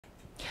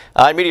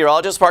I'm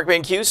meteorologist Mark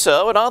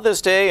Mancuso, and on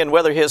this day in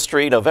weather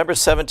history, November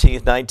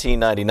 17,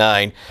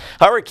 1999,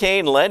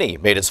 Hurricane Lenny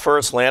made its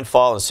first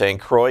landfall in St.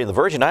 Croix in the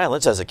Virgin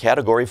Islands as a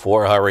Category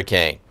 4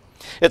 hurricane.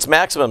 Its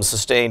maximum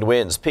sustained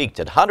winds peaked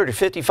at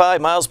 155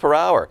 miles per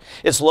hour.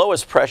 Its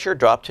lowest pressure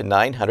dropped to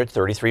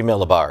 933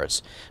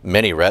 millibars.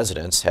 Many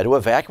residents had to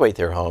evacuate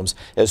their homes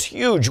as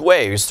huge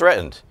waves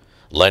threatened.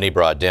 Lenny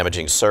brought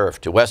damaging surf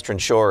to western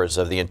shores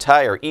of the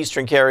entire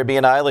eastern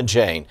Caribbean island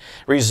chain,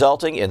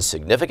 resulting in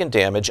significant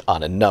damage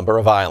on a number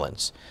of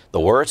islands. The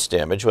worst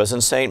damage was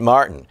in St.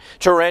 Martin.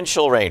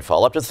 Torrential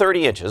rainfall up to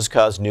 30 inches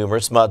caused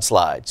numerous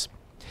mudslides.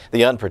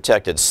 The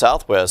unprotected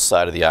southwest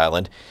side of the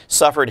island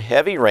suffered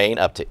heavy rain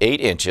up to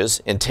 8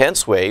 inches,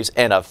 intense waves,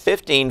 and a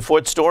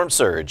 15-foot storm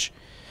surge.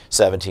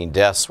 17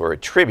 deaths were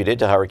attributed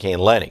to Hurricane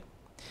Lenny.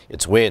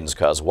 Its winds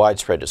caused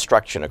widespread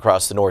destruction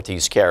across the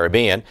Northeast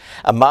Caribbean,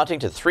 amounting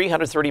to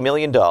 $330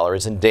 million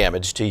in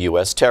damage to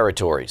U.S.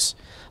 territories.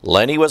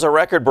 Lenny was a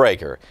record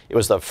breaker. It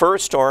was the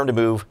first storm to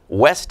move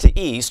west to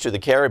east to the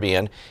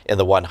Caribbean in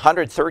the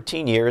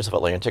 113 years of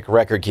Atlantic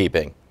record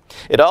keeping.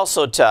 It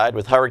also tied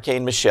with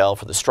Hurricane Michelle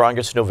for the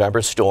strongest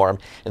November storm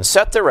and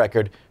set the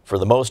record for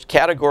the most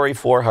Category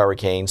 4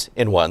 hurricanes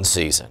in one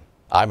season.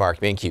 I'm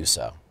Mark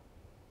Mancuso.